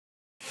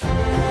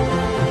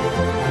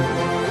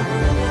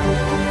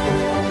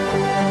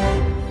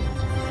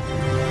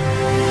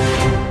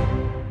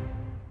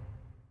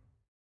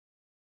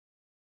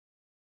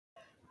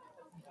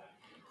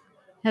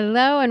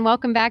Hello and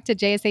welcome back to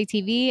JSA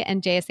TV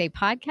and JSA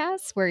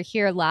Podcasts. We're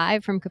here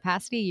live from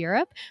Capacity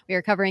Europe. We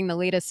are covering the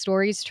latest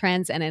stories,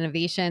 trends, and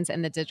innovations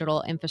in the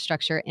digital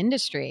infrastructure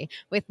industry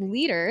with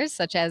leaders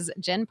such as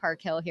Jen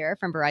Parkhill here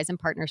from Verizon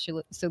Partner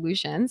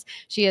Solutions.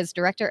 She is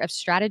Director of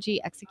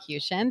Strategy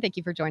Execution. Thank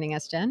you for joining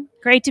us, Jen.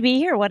 Great to be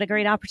here. What a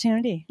great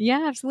opportunity.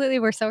 Yeah, absolutely.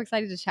 We're so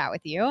excited to chat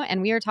with you.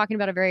 And we are talking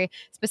about a very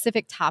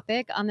specific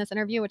topic on this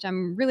interview, which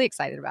I'm really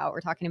excited about.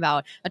 We're talking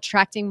about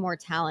attracting more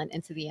talent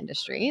into the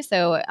industry.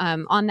 So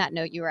on that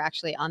note, you were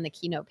actually on the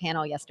keynote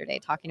panel yesterday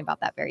talking about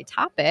that very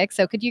topic.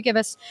 So could you give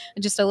us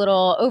just a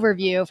little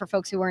overview for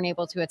folks who weren't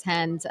able to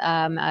attend,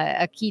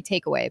 a key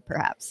takeaway,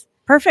 perhaps?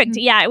 Perfect.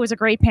 Yeah, it was a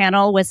great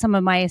panel with some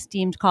of my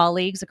esteemed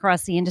colleagues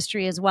across the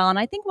industry as well. And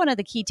I think one of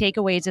the key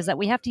takeaways is that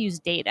we have to use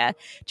data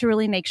to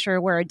really make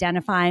sure we're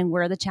identifying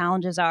where the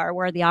challenges are,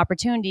 where are the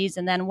opportunities.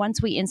 And then once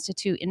we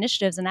institute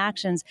initiatives and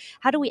actions,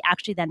 how do we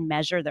actually then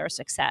measure their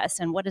success?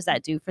 And what does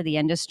that do for the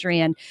industry?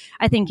 And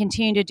I think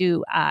continue to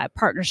do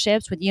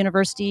partnerships with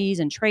universities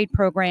and trade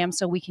programs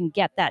so we can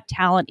get that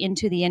talent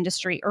into the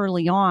industry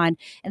early on.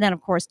 And then,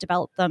 of course,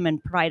 develop them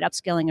and provide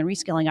upskilling and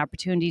reskilling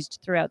opportunities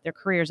throughout their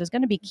careers is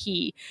going to be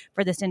key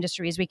for this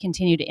industry as we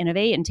continue to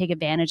innovate and take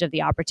advantage of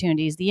the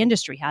opportunities the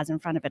industry has in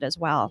front of it as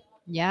well.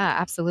 Yeah,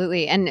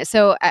 absolutely. And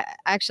so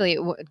actually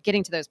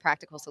getting to those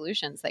practical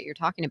solutions that you're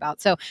talking about.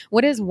 So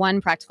what is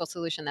one practical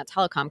solution that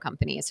telecom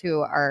companies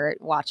who are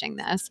watching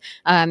this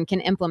can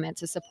implement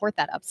to support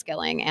that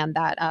upskilling and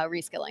that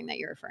reskilling that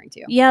you're referring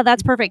to? Yeah,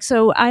 that's perfect.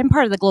 So I'm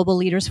part of the Global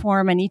Leaders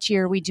Forum, and each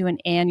year we do an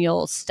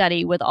annual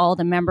study with all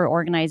the member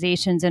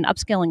organizations, and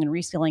upskilling and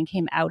reskilling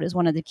came out as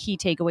one of the key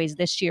takeaways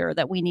this year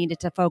that we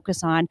needed to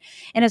focus on.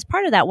 And as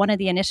part of that, one of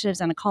the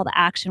initiatives and a call to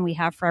action we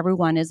have for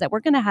everyone is that we're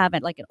going to have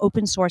like an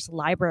open source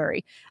library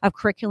of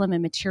curriculum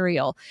and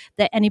material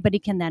that anybody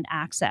can then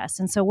access.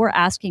 And so we're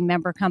asking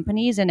member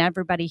companies and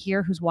everybody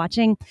here who's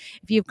watching,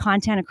 if you have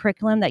content and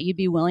curriculum that you'd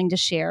be willing to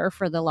share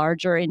for the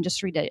larger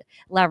industry to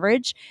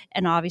leverage,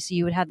 and obviously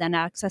you would have then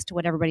access to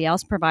what everybody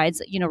else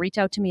provides, reach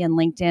out to me on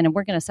LinkedIn, and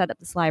we're going to set up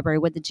this library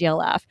with the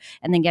GLF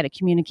and then get it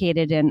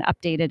communicated and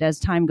updated as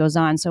time goes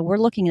on. So we're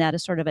looking at that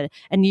as sort of a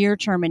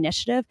near-term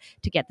initiative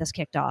to get this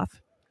kicked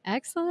off.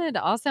 Excellent.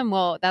 Awesome.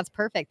 Well, that's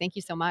perfect. Thank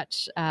you so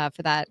much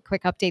for that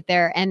quick update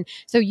there. And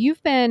so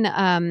you've been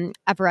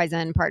at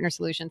Verizon Partner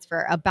Solutions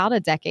for about a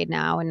decade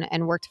now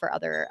and worked for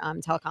other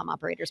telecom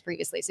operators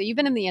previously. So you've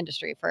been in the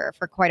industry for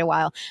quite a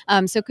while.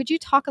 So could you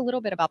talk a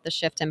little bit about the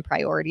shift in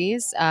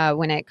priorities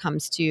when it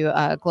comes to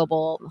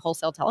global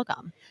wholesale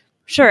telecom?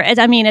 Sure.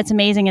 It's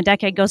amazing. A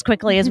decade goes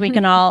quickly, as we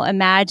can all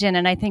imagine.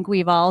 And I think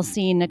we've all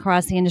seen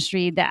across the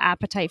industry the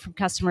appetite from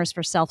customers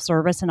for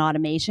self-service and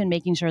automation,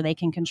 making sure they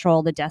can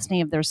control the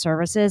destiny of their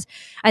services.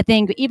 I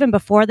think even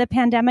before the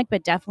pandemic,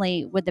 but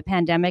definitely with the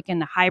pandemic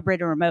and the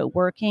hybrid or remote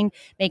working,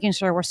 making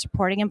sure we're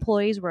supporting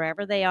employees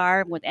wherever they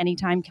are with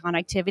anytime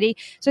connectivity.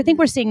 So I think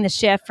we're seeing the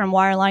shift from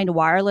wireline to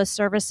wireless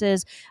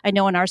services. I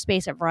know in our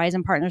space at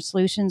Verizon Partner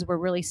Solutions, we're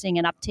really seeing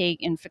an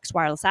uptake in fixed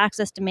wireless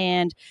access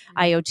demand,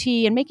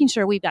 IoT, and making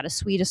sure we've got a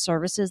suite of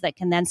services that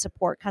can then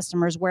support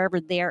customers wherever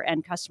their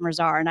end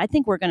customers are. And I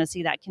think we're going to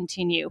see that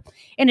continue,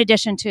 in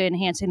addition to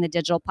enhancing the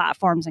digital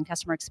platforms and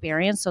customer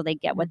experience so they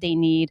get what they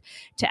need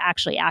to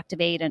actually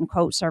activate and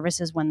quote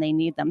services when they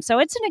need them. So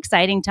it's an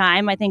exciting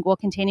time. I think we'll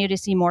continue to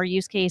see more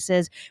use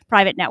cases,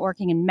 private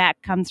networking and MEC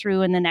come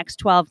through in the next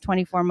 12,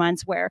 24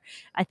 months, where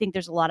I think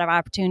there's a lot of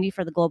opportunity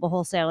for the global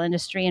wholesale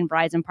industry and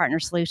Verizon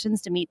Partner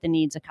Solutions to meet the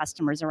needs of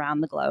customers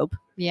around the globe.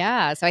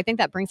 Yeah, so I think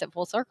that brings it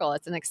full circle.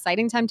 It's an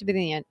exciting time to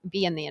be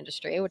in the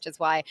industry, which is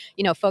why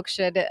folks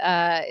should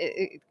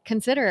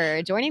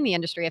consider joining the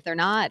industry if they're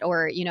not,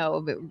 or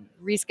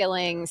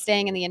reskilling,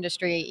 staying in the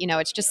industry.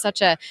 It's just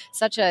such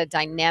a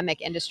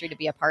dynamic industry to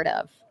be a part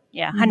of.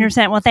 Yeah,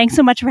 100%. Well, thanks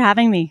so much for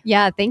having me.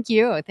 Yeah, thank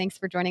you. Thanks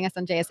for joining us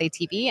on JSA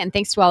TV, and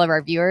thanks to all of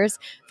our viewers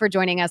for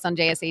joining us on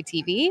JSA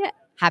TV.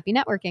 Happy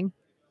networking.